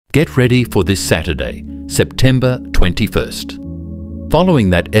Get ready for this Saturday, September 21st. Following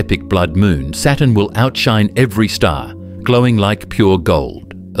that epic blood moon, Saturn will outshine every star, glowing like pure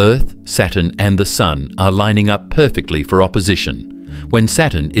gold. Earth, Saturn and the Sun are lining up perfectly for opposition, when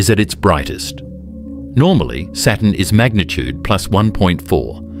Saturn is at its brightest. Normally, Saturn is magnitude plus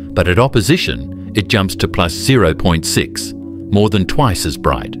 1.4, but at opposition, it jumps to plus 0.6, more than twice as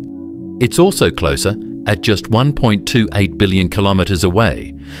bright. It's also closer, at just 1.28 billion kilometers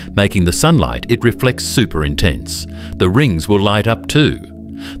away, making the sunlight it reflects super intense. The rings will light up too.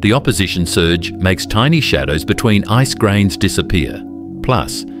 The opposition surge makes tiny shadows between ice grains disappear.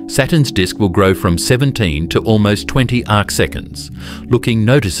 Plus, Saturn's disk will grow from 17 to almost 20 arcseconds, looking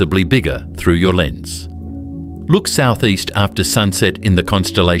noticeably bigger through your lens. Look southeast after sunset in the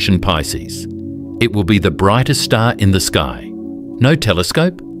constellation Pisces. It will be the brightest star in the sky. No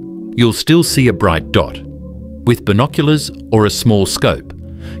telescope? You'll still see a bright dot. With binoculars or a small scope,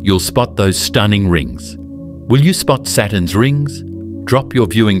 you'll spot those stunning rings. Will you spot Saturn's rings? Drop your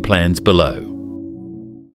viewing plans below.